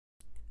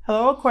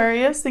Hello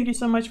Aquarius, thank you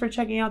so much for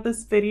checking out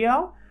this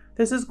video.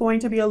 This is going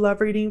to be a love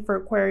reading for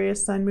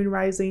Aquarius, Sun, Moon,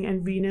 Rising,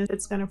 and Venus.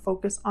 It's going to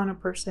focus on a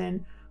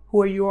person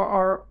who you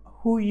are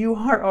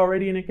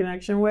already in a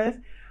connection with.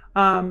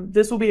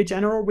 This will be a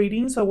general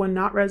reading, so it will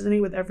not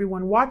resonate with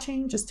everyone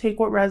watching. Just take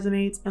what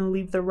resonates and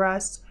leave the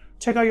rest.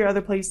 Check out your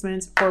other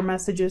placements or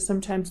messages.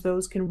 Sometimes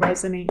those can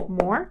resonate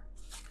more.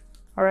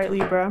 All right,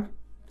 Libra,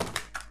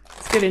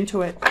 let's get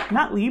into it.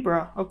 Not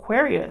Libra,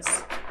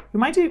 Aquarius. You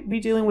might be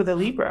dealing with a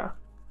Libra.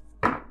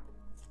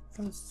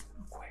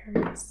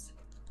 Aquarius.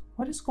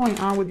 What is going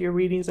on with your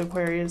readings,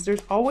 Aquarius?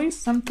 There's always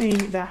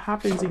something that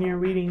happens in your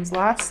readings.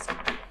 Last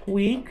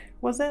week,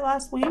 was it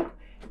last week?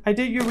 I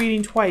did your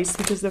reading twice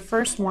because the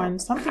first one,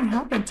 something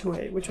happened to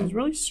it, which was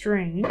really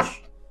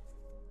strange.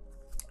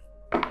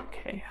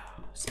 Okay,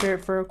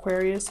 Spirit for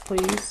Aquarius,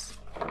 please.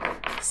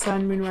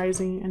 Sun, Moon,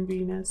 Rising, and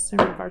Venus in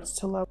regards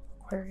to love.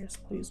 Aquarius,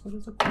 please. What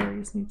does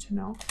Aquarius need to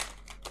know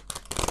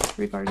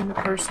regarding the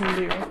person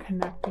they are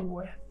connecting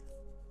with?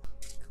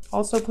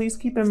 Also, please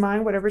keep in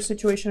mind whatever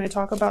situation I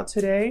talk about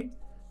today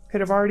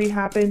could have already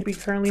happened, be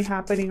currently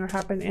happening, or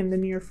happen in the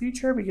near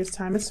future because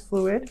time is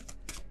fluid.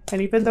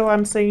 And even though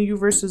I'm saying you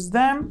versus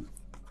them,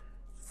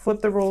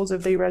 flip the roles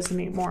if they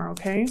resonate more,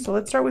 okay? So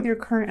let's start with your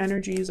current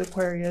energies,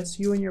 Aquarius,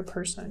 you and your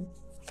person.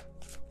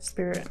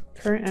 Spirit,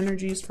 current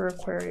energies for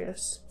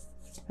Aquarius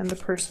and the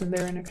person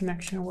they're in a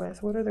connection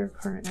with. What are their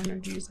current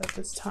energies at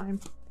this time?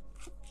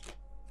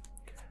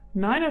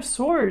 Nine of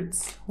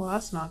Swords. Well,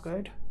 that's not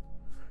good.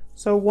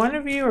 So one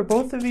of you or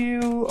both of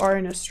you are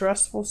in a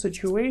stressful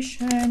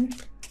situation.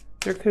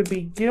 There could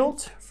be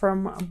guilt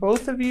from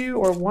both of you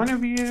or one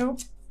of you.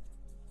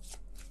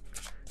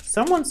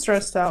 Someone's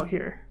stressed out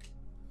here.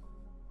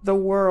 The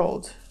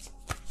World.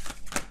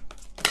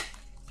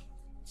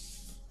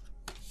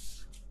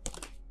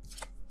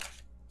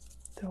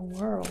 The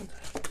World.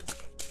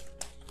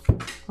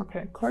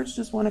 Okay, cards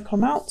just want to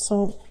come out,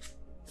 so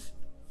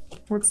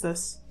what's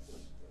this?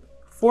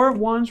 Four of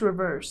Wands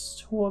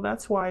reversed. Well,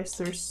 that's why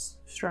there's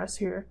stress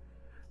here.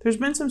 There's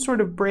been some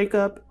sort of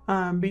breakup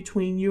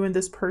between you and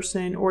this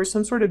person, or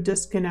some sort of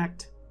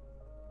disconnect.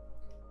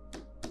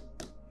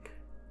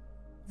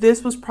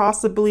 This was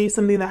possibly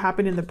something that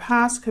happened in the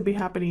past, could be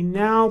happening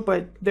now,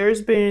 but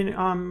there's been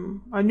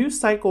a new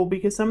cycle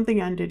because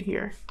something ended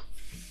here.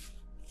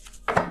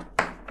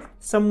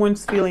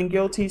 Someone's feeling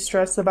guilty,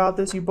 stressed about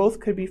this. You both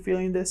could be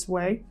feeling this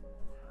way.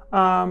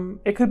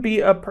 It could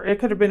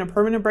have been a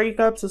permanent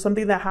breakup, so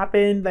something that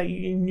happened that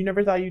you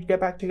never thought you'd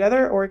get back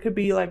together, or it could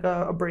be like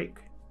a break.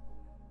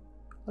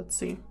 Let's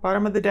see.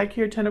 Bottom of the deck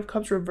here, Ten of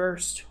Cups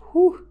reversed.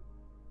 Whew.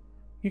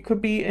 You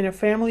could be in a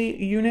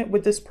family unit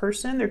with this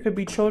person. There could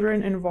be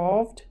children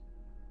involved.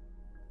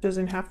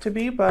 Doesn't have to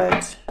be,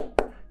 but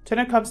Ten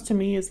of Cups to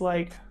me is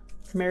like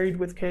married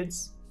with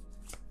kids.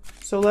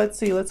 So let's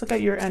see. Let's look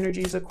at your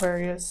energies,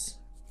 Aquarius.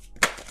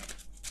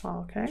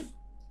 Okay.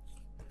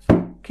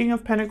 King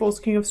of Pentacles,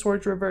 King of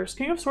Swords reverse.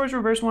 King of Swords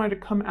reverse wanted to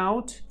come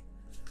out.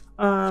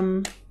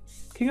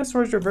 King of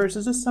Swords reverse.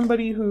 This is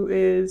somebody who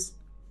is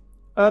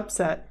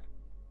upset.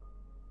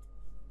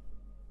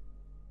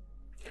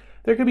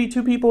 There could be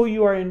two people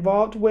you are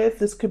involved with.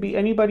 This could be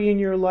anybody in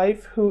your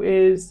life who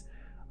is,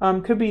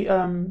 could be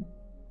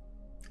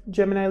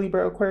Gemini,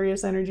 Libra,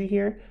 Aquarius energy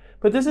here.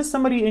 But this is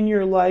somebody in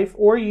your life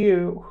or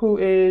you who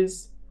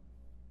is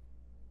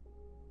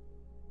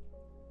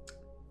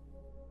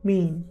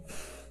mean.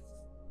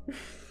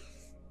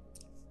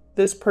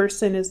 This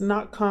person is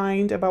not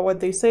kind about what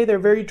they say. They're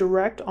very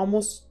direct,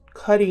 almost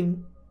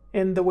cutting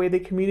in the way they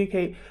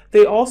communicate.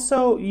 They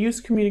also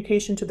use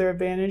communication to their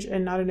advantage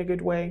and not in a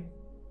good way.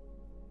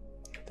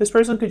 This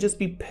person could just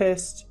be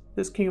pissed.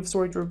 This King of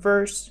Swords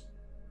reversed.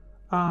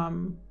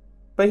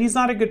 But he's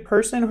not a good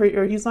person,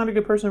 or he's not a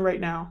good person right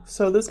now.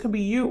 So this could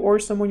be you or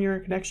someone you're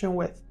in connection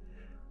with.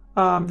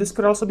 This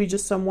could also be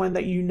just someone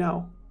that you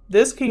know.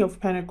 This King of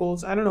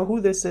Pentacles, I don't know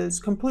who this is.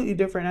 Completely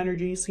different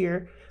energies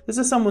here. This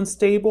is someone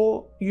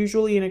stable,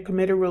 usually in a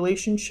committed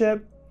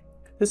relationship.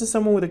 This is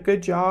someone with a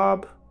good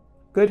job,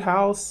 good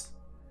house,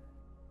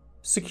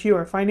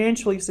 secure,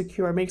 financially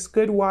secure, makes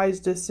good, wise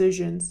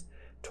decisions.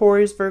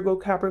 Taurus, Virgo,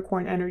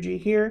 Capricorn energy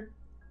here.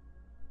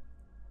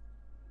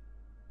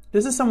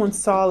 This is someone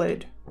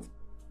solid.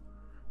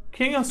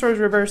 King of Swords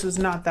reverse is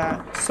not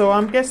that. So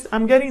I'm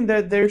getting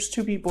that there's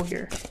two people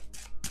here.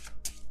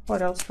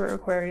 What else for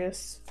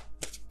Aquarius?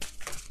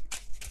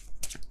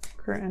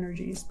 Current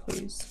energies,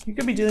 please. You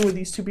could be dealing with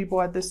these two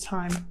people at this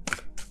time.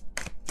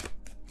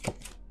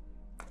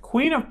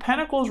 Queen of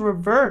Pentacles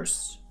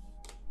reversed.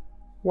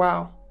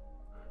 Wow.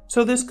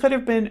 So this could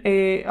have been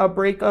a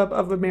breakup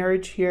of a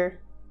marriage here.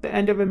 The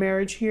end of a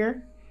marriage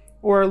here.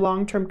 Or a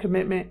long-term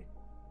commitment.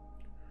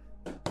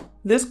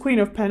 This Queen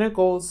of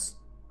Pentacles,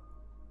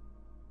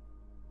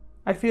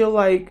 I feel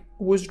like,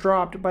 was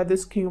dropped by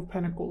this King of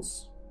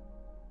Pentacles.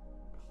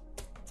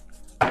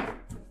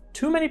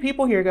 Too many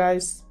people here,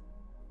 guys.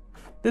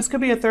 This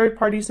could be a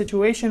third-party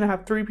situation. I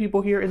have three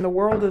people here in the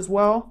world as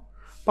well.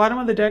 Bottom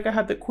of the deck, I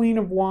have the Queen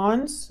of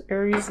Wands,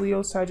 Aries,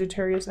 Leo,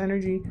 Sagittarius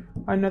energy,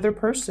 another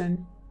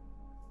person.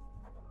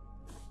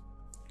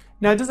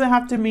 Now, it doesn't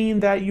have to mean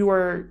that you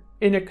are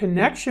in a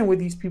connection with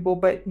these people,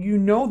 but you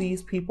know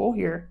these people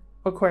here,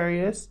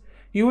 Aquarius.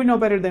 You would know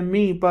better than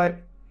me,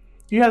 but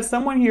you have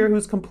someone here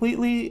who's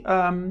completely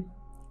a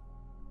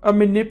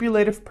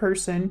manipulative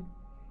person,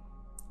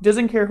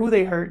 doesn't care who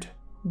they hurt,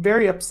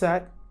 very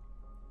upset,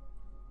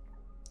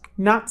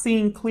 not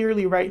seeing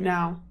clearly right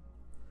now.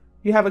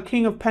 You have a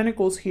King of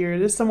Pentacles here.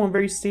 This is someone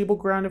very stable,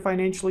 grounded,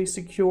 financially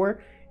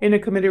secure in a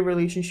committed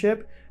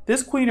relationship.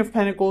 This Queen of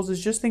Pentacles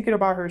is just thinking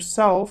about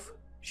herself.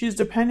 She's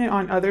dependent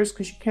on others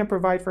because she can't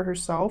provide for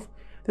herself.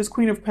 This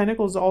Queen of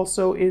Pentacles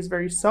also is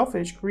very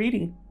selfish,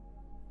 greedy,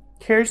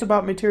 cares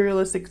about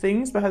materialistic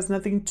things, but has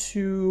nothing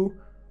to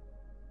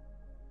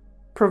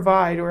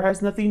provide or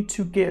has nothing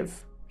to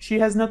give. She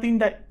has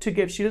nothing to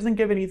give. She doesn't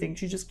give anything.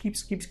 She just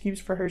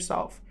keeps for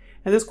herself.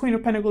 And this Queen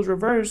of Pentacles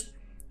reversed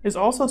is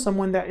also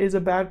someone that is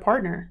a bad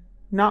partner,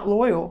 not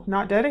loyal,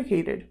 not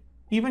dedicated,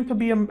 even could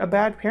be a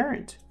bad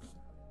parent.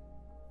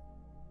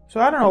 So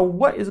I don't know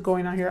what is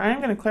going on here. I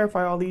am going to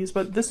clarify all these,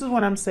 but this is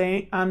what I'm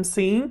saying. I'm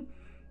seeing.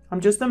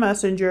 I'm just a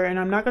messenger, and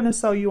I'm not going to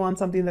sell you on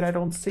something that I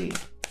don't see.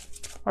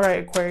 All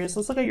right, Aquarius,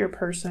 let's look at your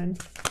person.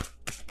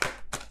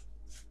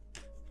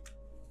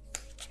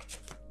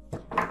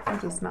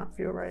 That does not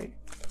feel right.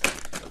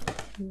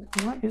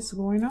 What is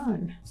going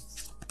on?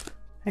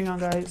 Hang on,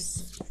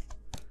 guys.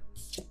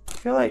 I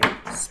feel like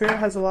Spirit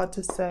has a lot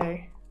to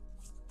say.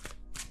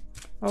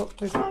 Oh,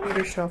 there's a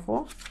meter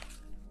shuffle.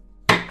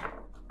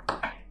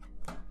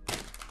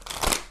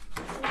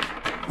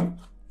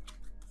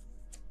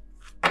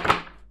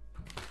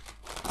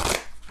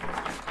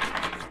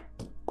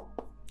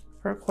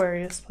 For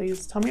Aquarius,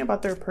 please tell me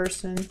about their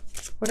person.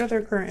 What are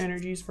their current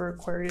energies for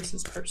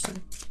Aquarius's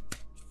person?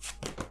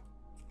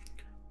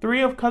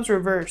 Three of Cups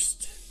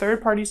reversed.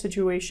 Third party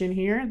situation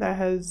here that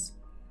has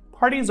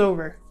party's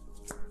over.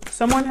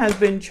 Someone has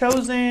been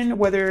chosen,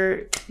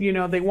 whether, you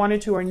know, they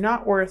wanted to or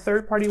not, or a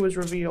third party was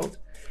revealed.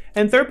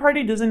 And third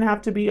party doesn't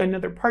have to be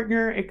another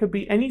partner. It could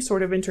be any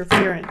sort of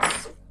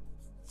interference.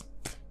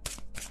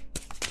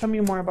 Tell me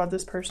more about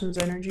this person's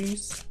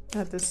energies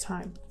at this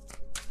time.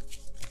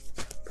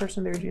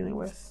 Person they're dealing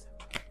with.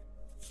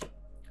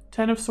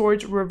 Ten of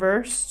Swords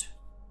reversed.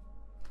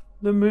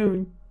 The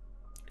Moon.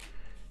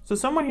 So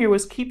someone here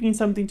was keeping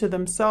something to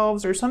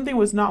themselves, or something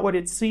was not what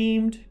it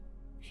seemed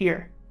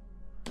here.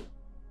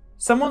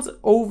 Someone's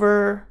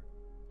over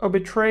a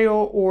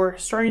betrayal or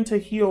starting to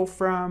heal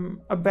from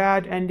a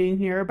bad ending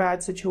here, a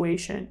bad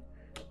situation.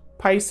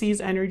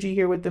 Pisces energy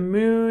here with the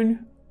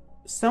Moon.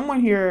 Someone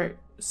here,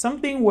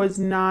 something was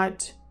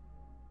not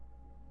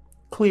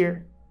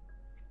clear.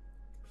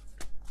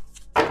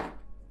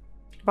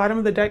 Bottom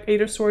of the deck,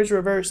 Eight of Swords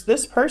reversed.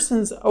 This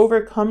person's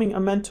overcoming a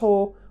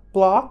mental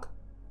block.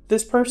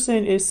 This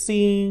person is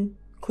seeing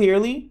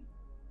clearly.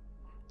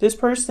 This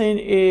person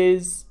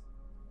is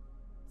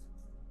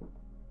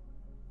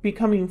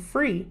becoming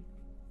free.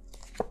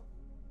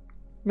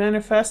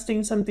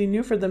 Manifesting something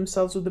new for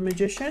themselves with the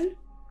Magician.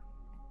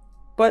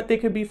 But they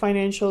could be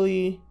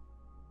financially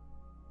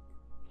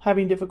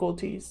having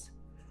difficulties.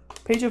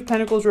 Page of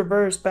Pentacles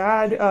reversed.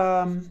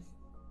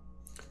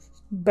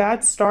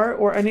 Bad start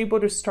or unable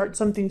to start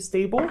something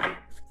stable.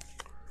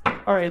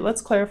 All right,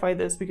 let's clarify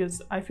this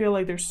because I feel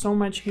like there's so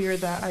much here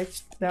that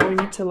we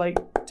need to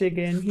like dig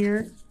in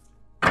here.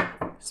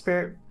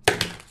 Spirit,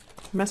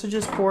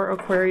 messages for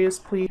Aquarius,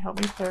 please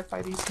help me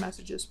clarify these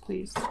messages,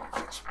 please.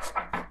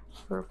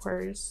 For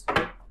Aquarius,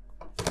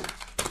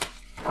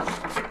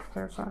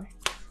 clarify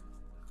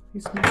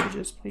these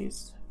messages,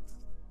 please.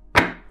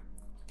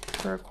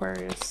 For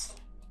Aquarius.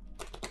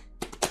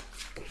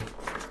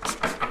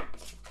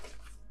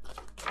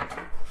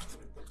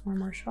 One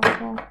more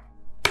shuffle.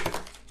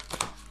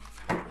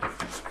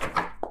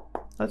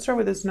 Let's start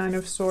with this Nine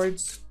of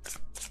Swords.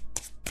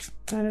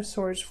 Nine of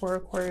Swords for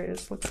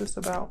Aquarius. What's this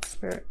about,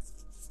 Spirit?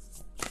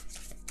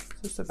 What's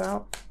this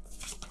about?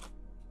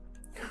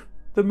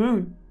 The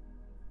Moon.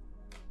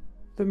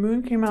 The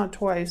Moon came out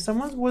twice.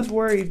 Someone was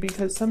worried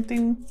because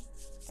something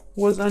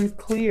was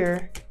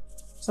unclear.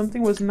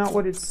 Something was not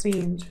what it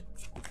seemed.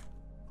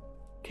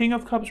 King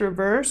of Cups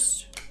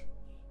reversed.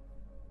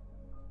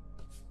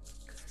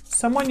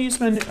 Someone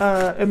used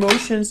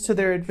emotions to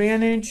their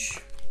advantage.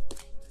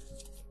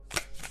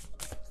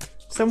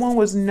 Someone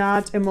was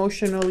not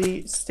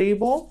emotionally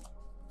stable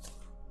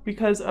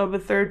because of a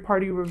third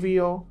party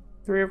reveal.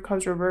 Three of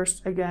Cups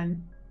reversed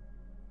again.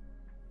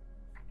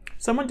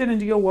 Someone didn't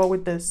deal well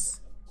with this.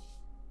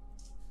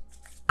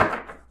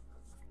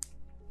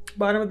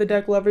 Bottom of the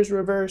deck, Lovers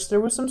reversed.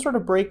 There was some sort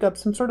of breakup,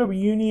 some sort of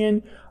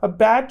union, a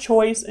bad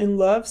choice in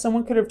love.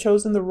 Someone could have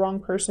chosen the wrong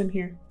person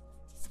here.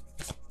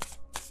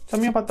 Tell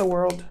me about the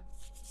world.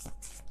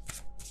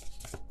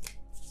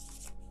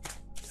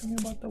 Tell me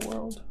about the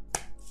world.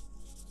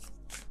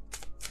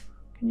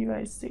 Can you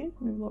guys see?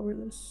 Let me lower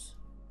this.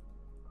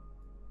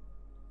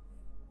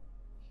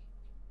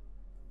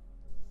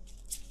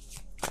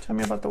 Tell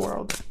me about the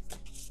world.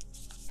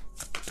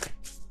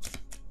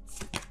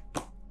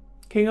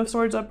 King of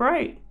Swords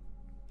upright.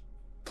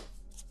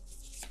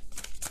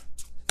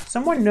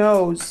 Someone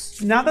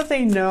knows. Now that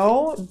they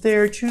know,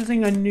 they're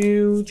choosing a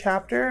new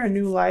chapter, a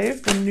new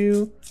life, a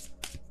new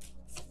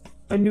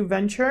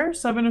venture.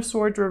 Seven of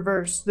Swords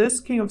reversed. This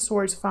King of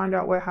Swords found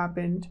out what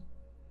happened.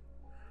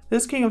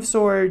 This King of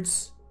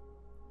Swords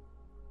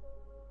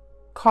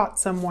caught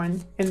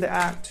someone in the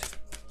act.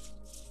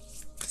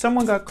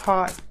 Someone got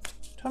caught.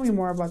 Tell me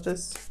more about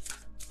this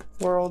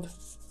world.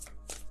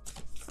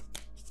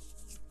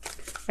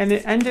 And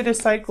it ended a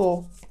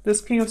cycle.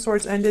 This King of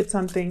Swords ended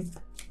something.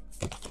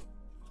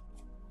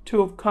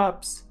 Two of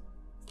Cups.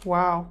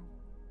 Wow.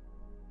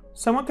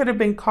 Someone could have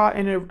been caught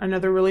in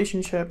another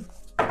relationship.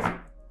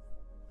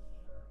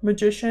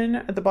 Magician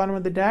at the bottom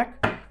of the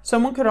deck.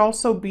 Someone could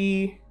also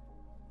be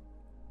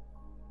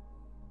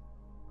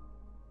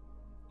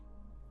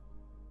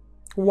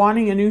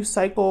wanting a new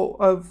cycle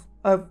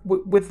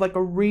with like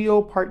a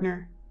real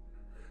partner.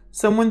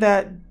 Someone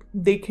that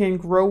they can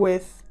grow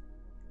with.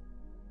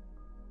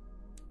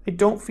 I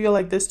don't feel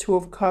like this Two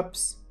of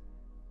Cups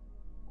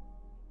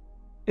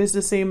is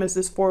the same as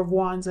this Four of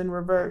Wands in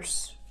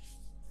reverse.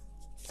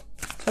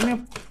 Tell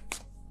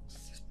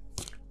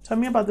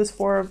me about this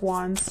Four of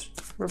Wands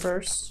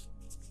reverse.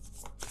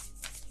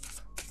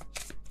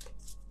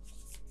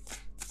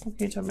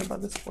 Okay, tell me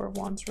about this Four of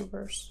Wands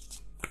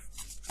reverse.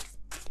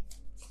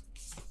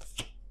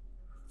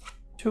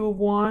 Two of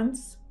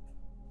Wands.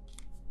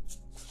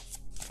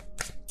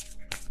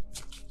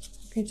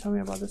 Okay, tell me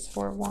about this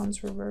Four of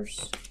Wands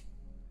reverse.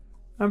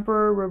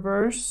 Emperor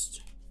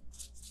reversed.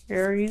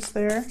 Aries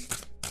there.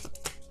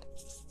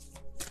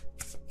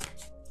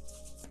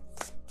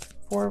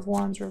 Four of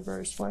Wands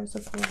reversed. Why is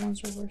the Four of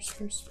Wands reversed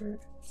for Spirit?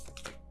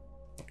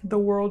 The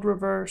World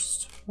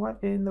reversed. What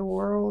in the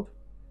world?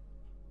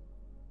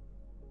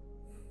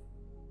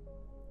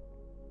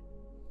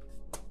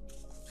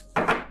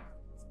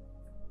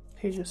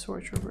 Page of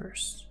Swords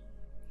reversed.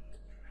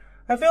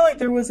 I feel like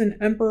there was an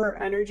Emperor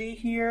energy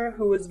here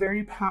who was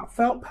very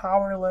felt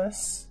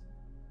powerless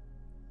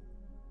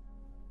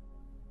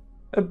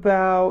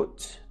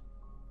about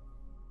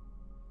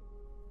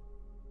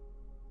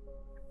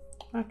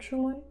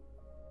actually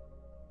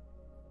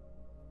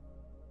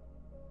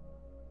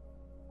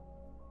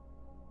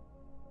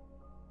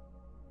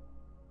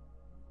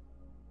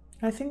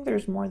I think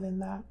there's more than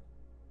that.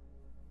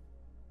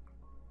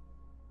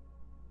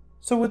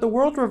 So with the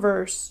World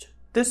reversed,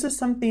 this is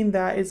something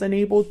that is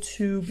unable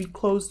to be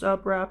closed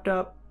up, wrapped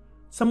up.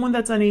 Someone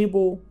that's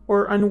unable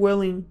or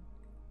unwilling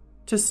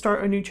to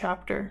start a new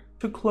chapter,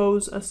 to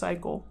close a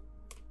cycle.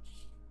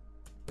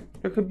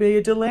 There could be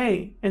a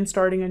delay in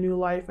starting a new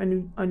life, a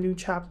new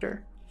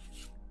chapter.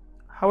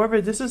 However,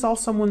 this is all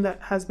someone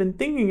that has been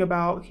thinking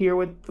about here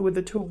with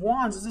the Two of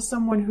Wands. This is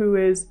someone who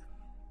is,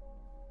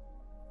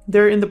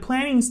 they're in the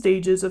planning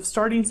stages of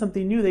starting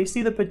something new. They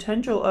see the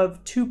potential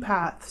of two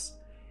paths.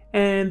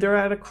 And they're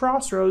at a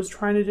crossroads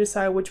trying to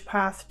decide which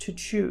path to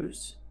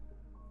choose.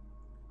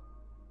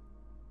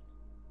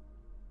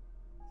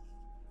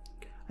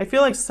 I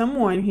feel like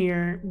someone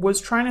here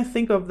was trying to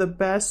think of the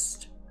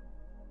best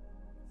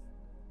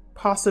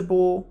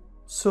possible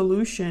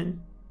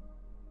solution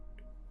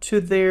to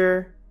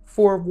their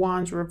Four of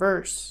Wands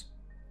reverse.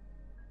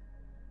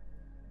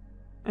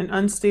 An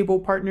unstable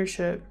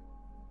partnership,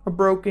 a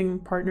broken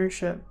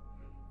partnership.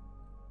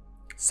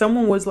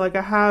 Someone was like,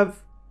 I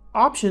have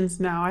options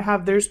now.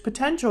 There's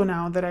potential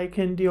now that I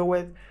can deal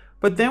with.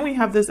 But then we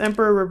have this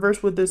Emperor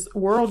reverse with this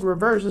World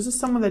reverse. This is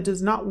someone that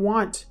does not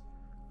want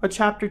a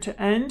chapter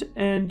to end.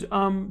 And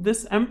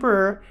this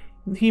Emperor,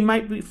 he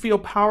might feel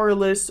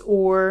powerless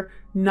or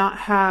not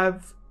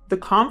have the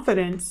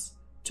confidence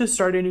to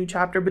start a new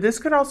chapter. But this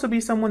could also be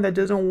someone that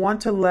doesn't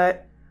want to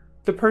let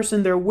the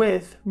person they're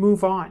with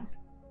move on.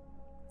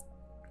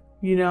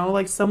 You know,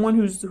 like someone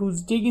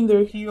who's digging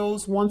their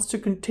heels, wants to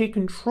take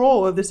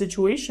control of the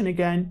situation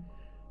again.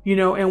 You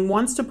know, and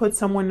wants to put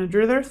someone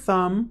under their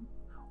thumb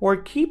or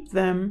keep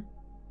them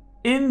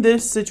in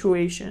this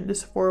situation,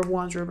 this Four of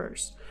Wands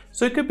reverse.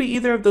 So it could be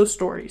either of those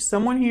stories.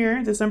 Someone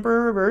here, this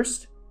Emperor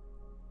reversed,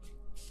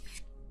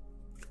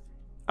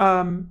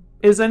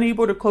 is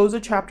unable to close a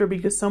chapter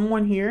because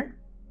someone here,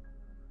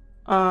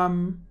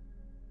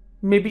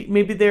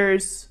 maybe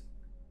there's,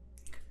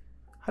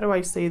 how do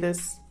I say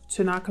this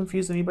to not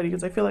confuse anybody?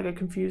 Because I feel like I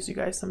confuse you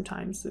guys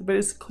sometimes, but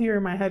it's clear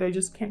in my head. I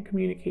just can't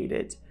communicate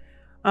it.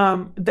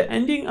 The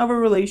ending of a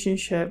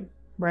relationship,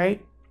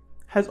 right,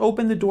 has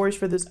opened the doors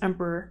for this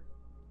Emperor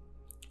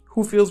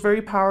who feels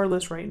very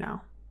powerless right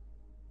now.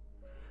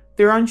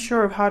 They're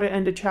unsure of how to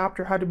end a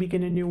chapter, how to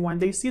begin a new one.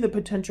 They see the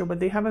potential, but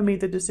they haven't made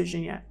the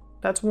decision yet.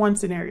 That's one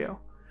scenario.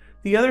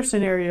 The other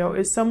scenario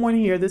is someone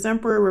here, this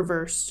Emperor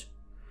reversed,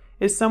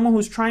 is someone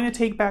who's trying to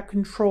take back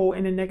control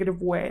in a negative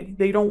way.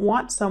 They don't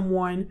want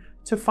someone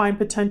to find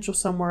potential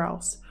somewhere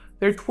else.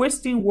 They're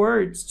twisting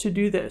words to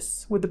do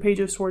this with the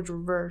Page of Swords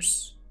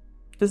reverse.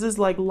 This is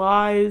like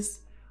lies,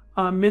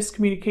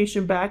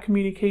 miscommunication, bad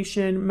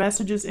communication,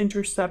 messages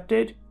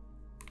intercepted.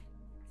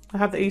 I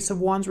have the Ace of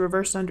Wands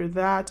reversed under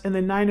that, and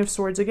the Nine of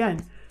Swords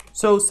again.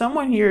 So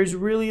someone here is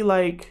really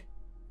like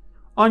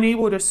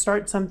unable to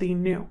start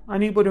something new,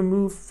 unable to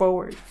move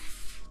forward.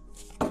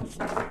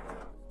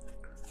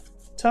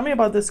 Tell me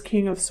about this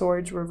King of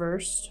Swords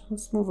reversed.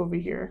 Let's move over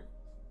here.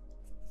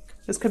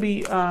 This could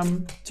be,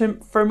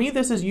 for me,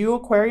 this is you,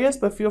 Aquarius,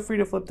 but feel free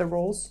to flip the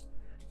roles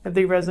if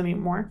they resonate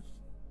more.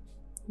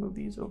 Move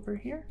these over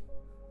here.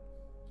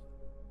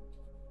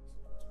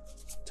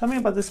 Tell me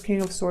about this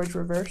King of Swords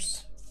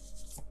reverse.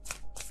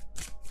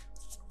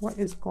 What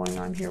is going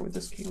on here with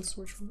this King of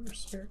Swords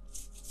reverse here?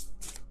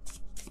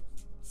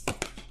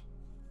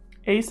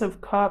 Ace of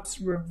Cups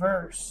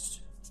reversed.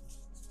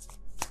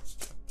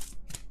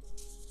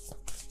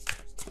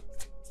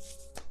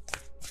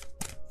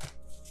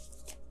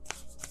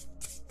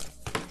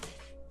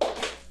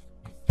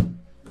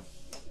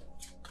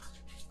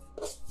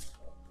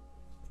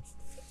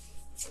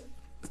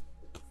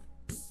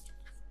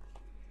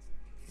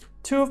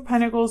 Two of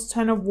Pentacles,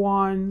 Ten of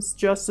Wands,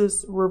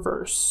 Justice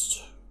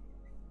reversed.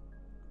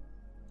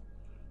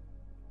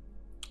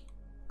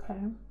 Okay.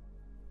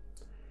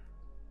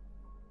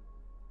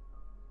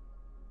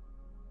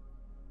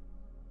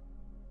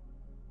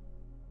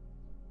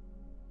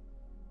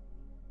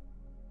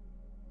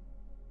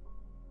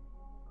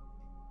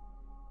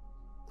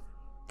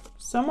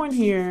 Someone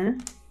here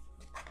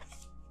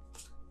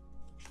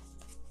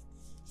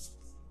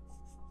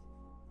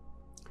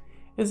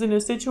is in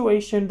a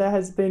situation that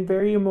has been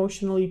very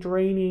emotionally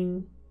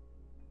draining,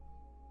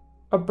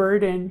 a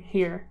burden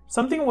here.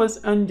 Something was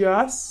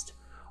unjust,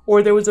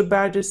 or there was a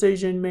bad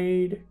decision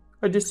made,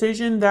 a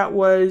decision that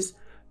was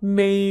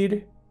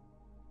made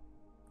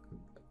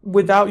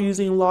without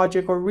using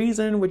logic or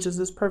reason, which is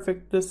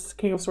this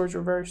King of Swords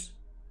reverse.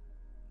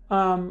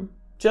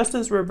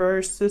 Justice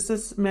reverse, this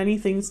is many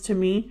things to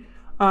me.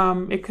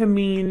 It could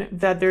mean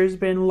that there's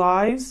been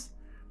lies,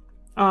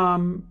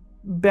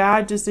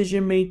 bad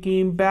decision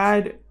making,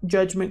 bad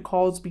judgment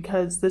calls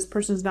because this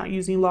person's not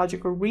using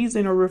logic or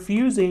reason, or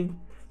refusing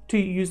to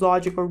use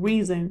logic or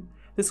reason.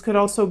 This could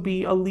also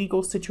be a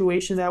legal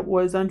situation that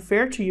was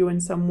unfair to you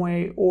in some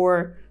way,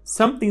 or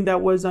something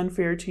that was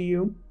unfair to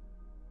you.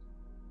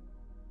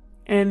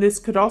 And this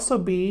could also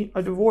be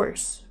a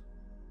divorce.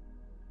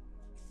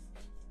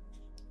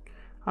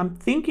 I'm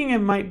thinking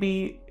it might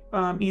be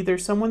either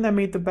someone that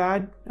made a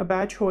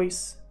bad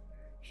choice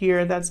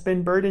here that's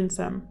been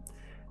burdensome,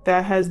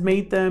 that has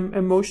made them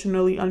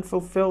emotionally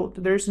unfulfilled.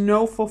 There's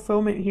no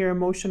fulfillment here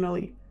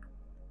emotionally.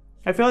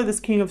 I feel like this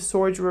King of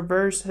Swords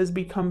reverse has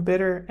become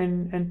bitter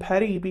and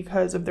petty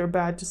because of their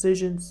bad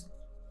decisions.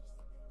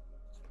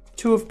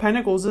 Two of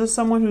Pentacles, this is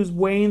someone who's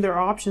weighing their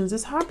options.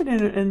 This happened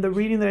in the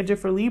reading that I did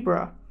for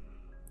Libra.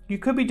 You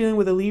could be dealing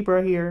with a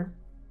Libra here.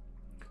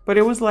 But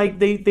it was like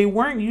they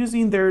weren't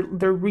using their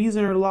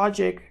reason or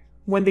logic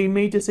when they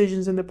made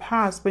decisions in the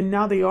past, but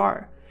now they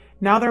are.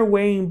 Now they're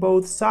weighing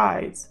both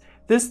sides.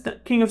 This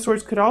King of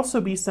Swords could also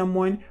be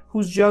someone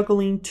who's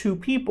juggling two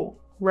people,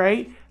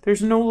 right?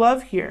 There's no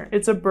love here.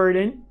 It's a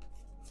burden.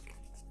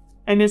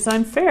 And it's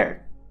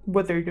unfair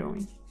what they're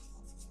doing.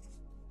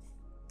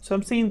 So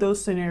I'm seeing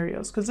those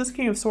scenarios. Because this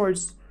King of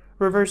Swords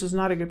reverse is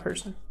not a good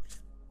person.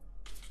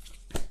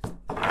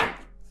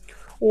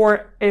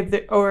 Or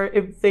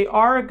if they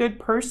are a good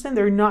person,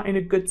 they're not in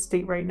a good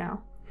state right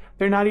now.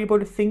 They're not able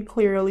to think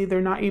clearly. They're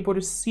not able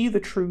to see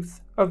the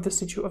truth of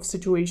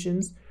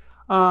situations.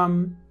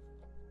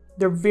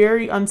 They're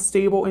very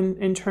unstable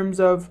in terms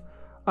of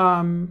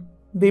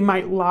they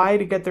might lie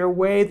to get their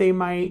way. They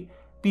might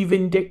be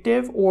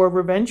vindictive or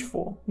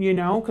revengeful, you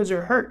know, because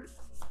they're hurt.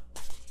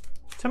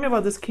 Tell me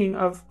about this King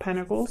of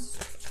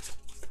Pentacles.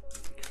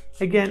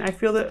 Again, I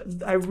feel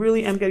that I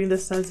really am getting the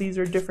sense these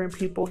are different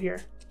people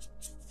here.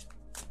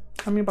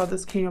 Tell me about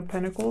this King of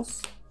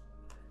Pentacles.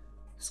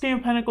 This King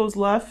of Pentacles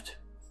left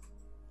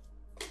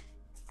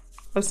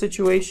a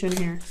situation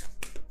here.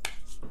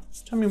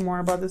 Tell me more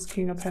about this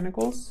King of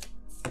Pentacles.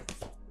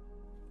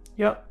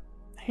 Yep.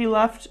 He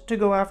left to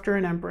go after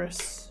an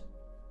Empress.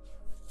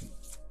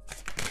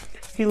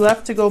 He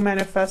left to go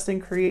manifest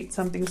and create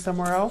something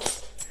somewhere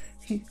else.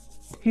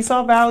 He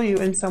saw value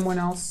in someone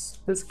else.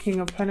 This King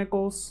of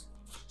Pentacles.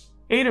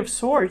 Eight of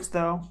Swords,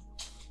 though.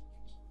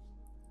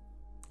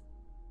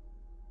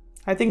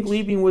 I think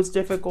leaving was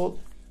difficult.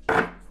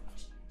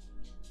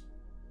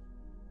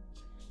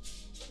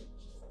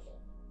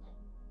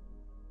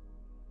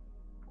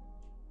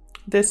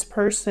 This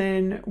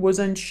person was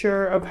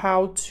unsure of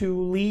how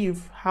to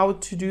leave, how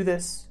to do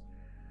this.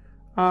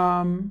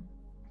 King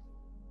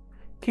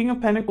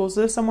of Pentacles,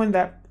 this is someone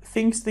that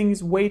thinks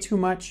things way too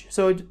much.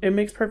 So it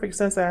makes perfect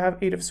sense that I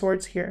have Eight of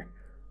Swords here.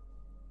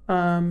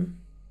 But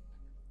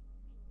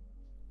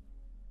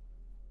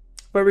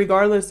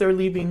regardless, they're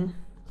leaving.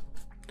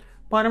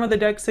 Bottom of the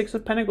deck, Six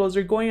of Pentacles.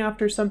 They're going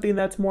after something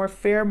that's more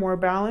fair, more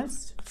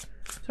balanced.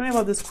 Tell me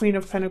about this Queen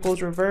of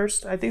Pentacles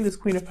reversed. I think this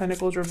Queen of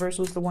Pentacles reversed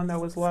was the one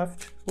that was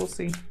left. We'll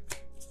see.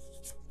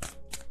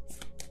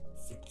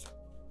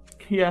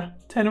 Yeah,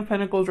 Ten of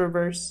Pentacles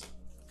reversed.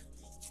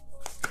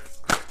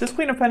 This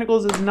Queen of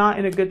Pentacles is not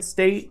in a good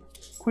state.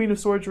 Queen of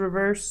Swords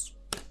reversed.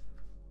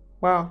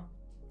 Wow.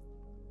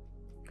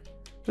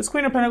 This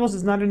Queen of Pentacles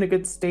is not in a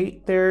good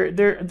state.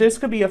 This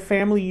could be a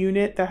family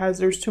unit that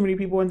there's too many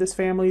people in this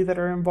family that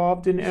are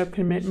involved in a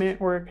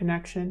commitment or a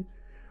connection.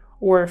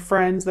 or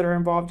friends that are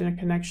involved in a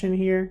connection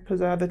here,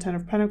 because I have the Ten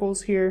of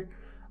Pentacles here.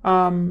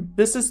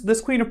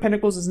 This Queen of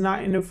Pentacles is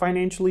not in a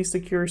financially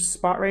secure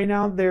spot right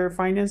now. Their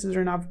finances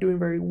are not doing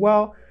very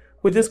well.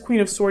 With this Queen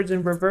of Swords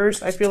in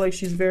reverse, I feel like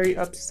she's very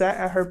upset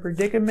at her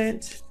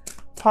predicament,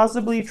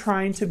 possibly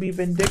trying to be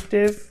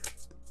vindictive.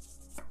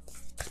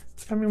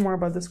 Tell me more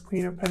about this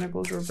Queen of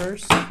Pentacles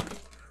reverse.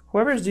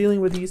 Whoever's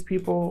dealing with these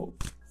people,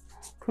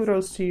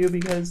 kudos to you,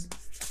 because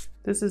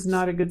this is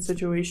not a good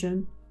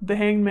situation. The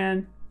Hanged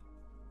Man.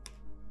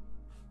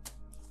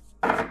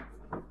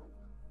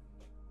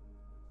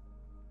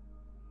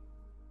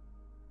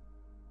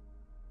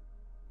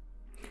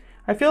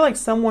 I feel like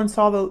someone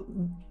saw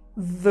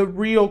the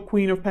real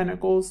Queen of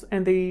Pentacles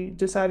and they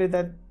decided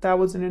that that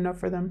wasn't enough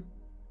for them.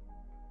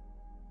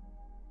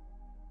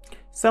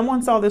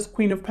 Someone saw this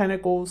Queen of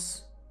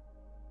Pentacles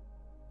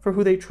for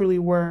who they truly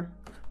were.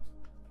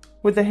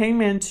 With the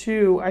Hangman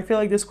too, I feel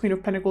like this Queen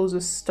of Pentacles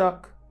is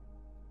stuck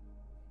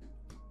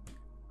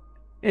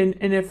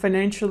in a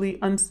financially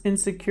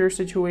insecure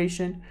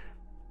situation.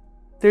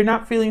 They're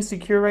not feeling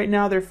secure right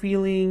now. They're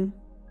feeling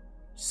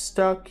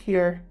stuck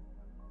here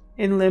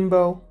in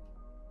limbo.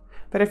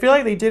 But I feel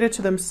like they did it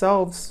to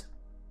themselves.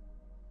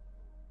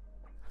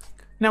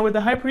 Now with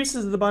the High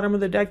Priestess at the bottom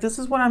of the deck, this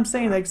is what I'm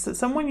saying. Like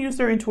someone used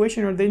their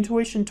intuition, or the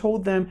intuition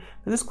told them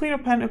that this Queen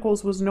of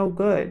Pentacles was no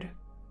good.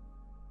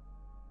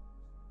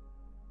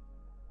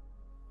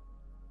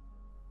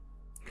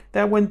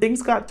 That when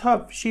things got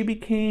tough, she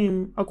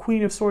became a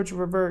Queen of Swords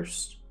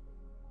reversed.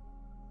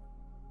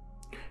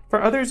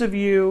 For others of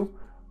you,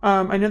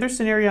 another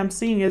scenario I'm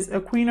seeing is a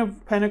Queen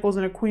of Pentacles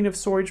and a Queen of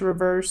Swords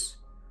reversed.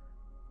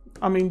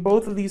 I mean,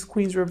 both of these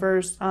queens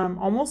reversed,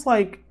 almost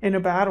like in a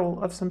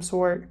battle of some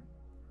sort.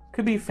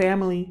 Could be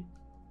family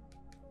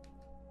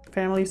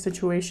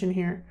situation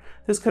here.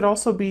 This could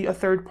also be a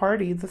third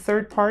party. The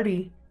third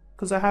party,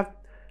 because I have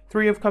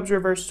Three of Cups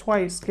reversed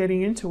twice,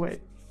 getting into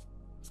it.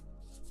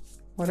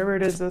 Whatever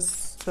it is,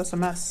 that's a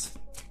mess.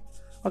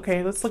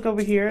 Okay, let's look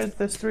over here.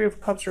 This Three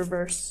of Cups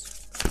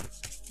reversed.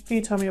 What can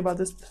you tell me about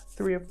this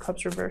Three of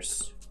Cups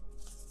reversed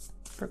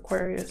for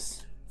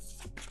Aquarius?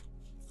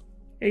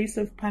 Ace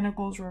of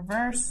Pentacles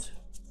reversed.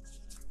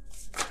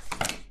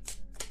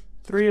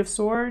 Three of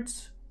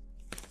Swords.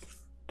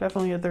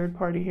 Definitely a third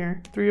party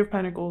here. Three of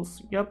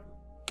Pentacles. Yep.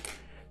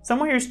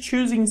 Someone here is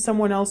choosing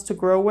someone else to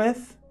grow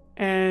with,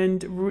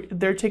 and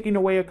they're taking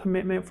away a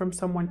commitment from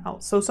someone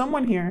else. So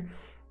someone here,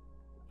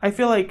 I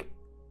feel like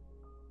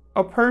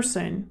a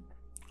person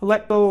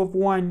let go of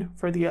one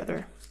for the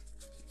other.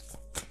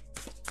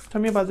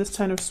 Tell me about this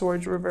Ten of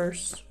Swords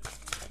reversed.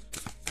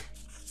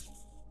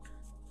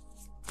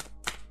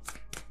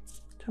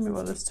 Tell me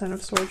about this Ten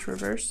of Swords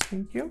reversed.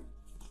 Thank you.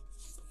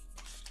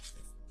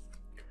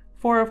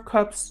 Four of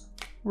Cups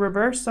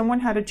reversed. Someone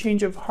had a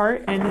change of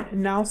heart and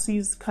now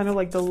sees kind of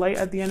like the light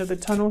at the end of the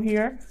tunnel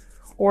here,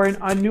 or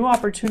a new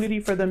opportunity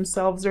for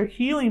themselves. They're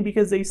healing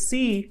because they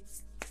see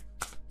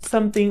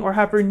something or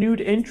have renewed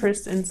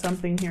interest in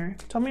something here.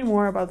 Tell me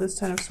more about this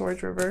Ten of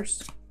Swords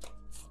reversed.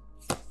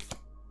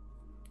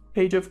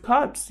 Page of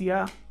Cups.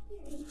 Yeah.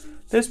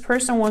 This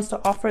person wants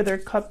to offer their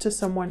cup to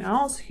someone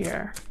else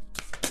here.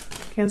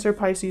 Cancer,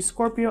 Pisces,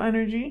 Scorpio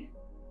energy.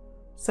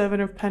 Seven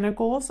of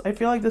Pentacles. I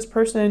feel like this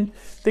person,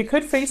 they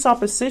could face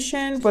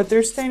opposition, but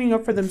they're standing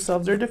up for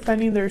themselves. They're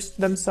defending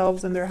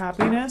themselves and their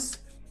happiness.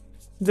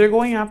 They're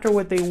going after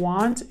what they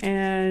want,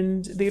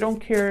 and they don't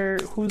care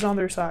who's on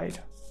their side.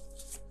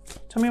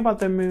 Tell me about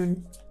the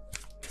Moon.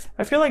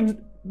 I feel like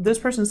this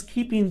person's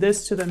keeping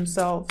this to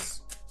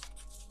themselves.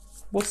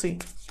 We'll see.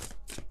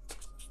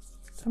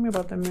 Tell me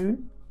about the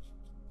Moon.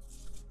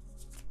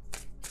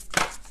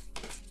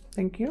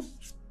 Thank you.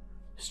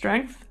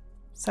 Strength.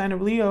 Sign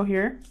of Leo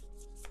here.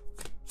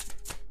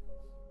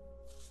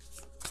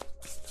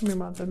 Tell me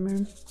about the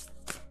Moon.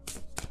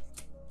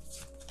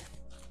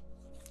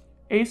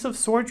 Ace of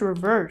Swords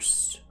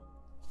reversed.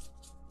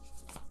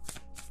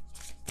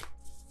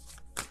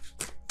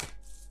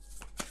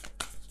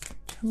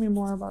 Tell me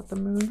more about the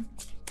Moon.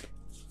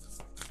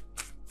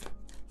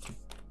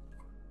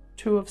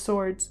 Two of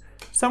Swords.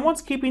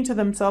 Someone's keeping to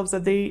themselves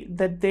that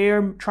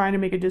they're trying to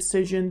make a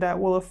decision that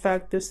will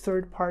affect this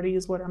third party,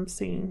 is what I'm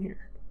seeing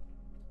here.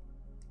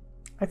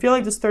 I feel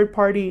like this third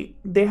party,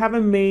 they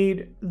haven't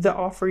made the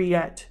offer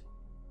yet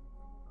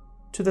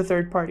to the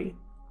third party.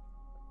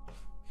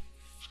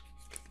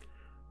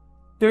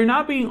 They're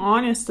not being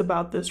honest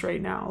about this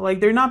right now. Like,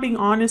 they're not being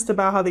honest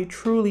about how they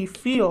truly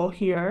feel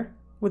here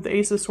with the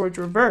Ace of Swords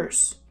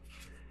reverse.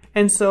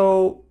 And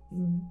so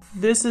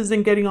this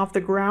isn't getting off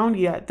the ground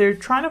yet. They're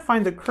trying to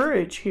find the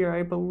courage here,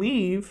 I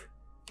believe,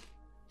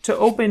 to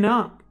open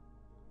up.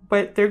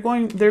 But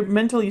they're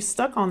mentally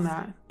stuck on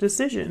that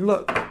decision.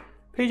 Look,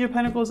 Page of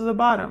Pentacles at the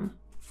bottom.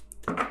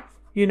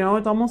 You know,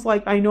 it's almost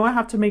like, I know I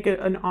have to make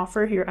an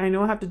offer here. I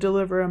know I have to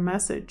deliver a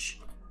message.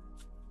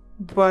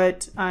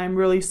 But I'm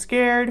really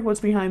scared. What's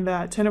behind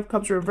that? Ten of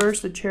Cups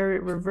reversed, the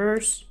Chariot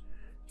reversed,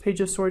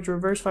 Page of Swords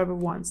reversed, Five of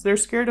Wands. They're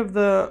scared of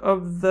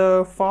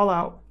the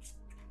fallout.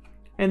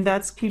 And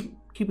that's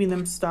keeping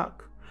them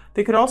stuck.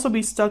 They could also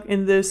be stuck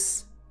in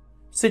this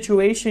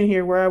situation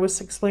here where I was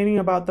explaining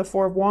about the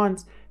Four of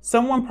Wands.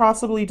 Someone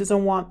possibly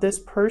doesn't want this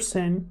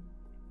person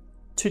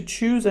to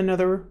choose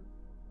another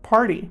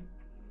party.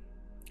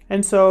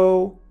 And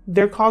so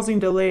they're causing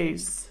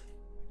delays.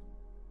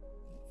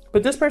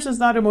 But this person's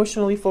not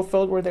emotionally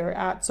fulfilled where they're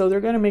at, so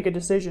they're going to make a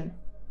decision.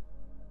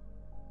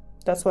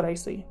 That's what I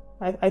see.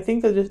 I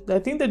think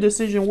the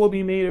decision will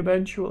be made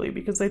eventually,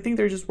 because I think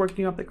they're just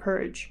working up the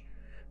courage.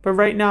 But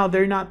right now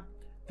they're not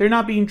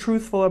being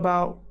truthful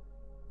about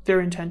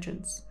their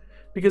intentions,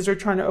 because they're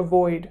trying to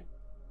avoid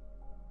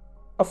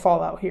a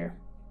fallout here.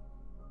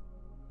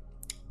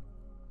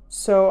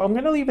 So I'm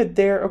going to leave it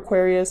there,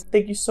 Aquarius.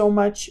 Thank you so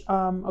much,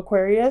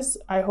 Aquarius.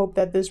 I hope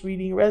that this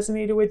reading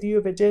resonated with you.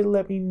 If it did,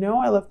 let me know.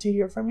 I love to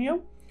hear from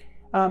you.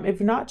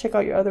 If not, check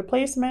out your other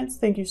placements.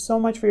 Thank you so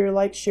much for your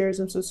likes, shares,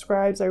 and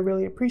subscribes. I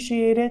really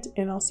appreciate it.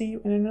 And I'll see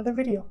you in another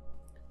video.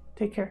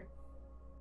 Take care.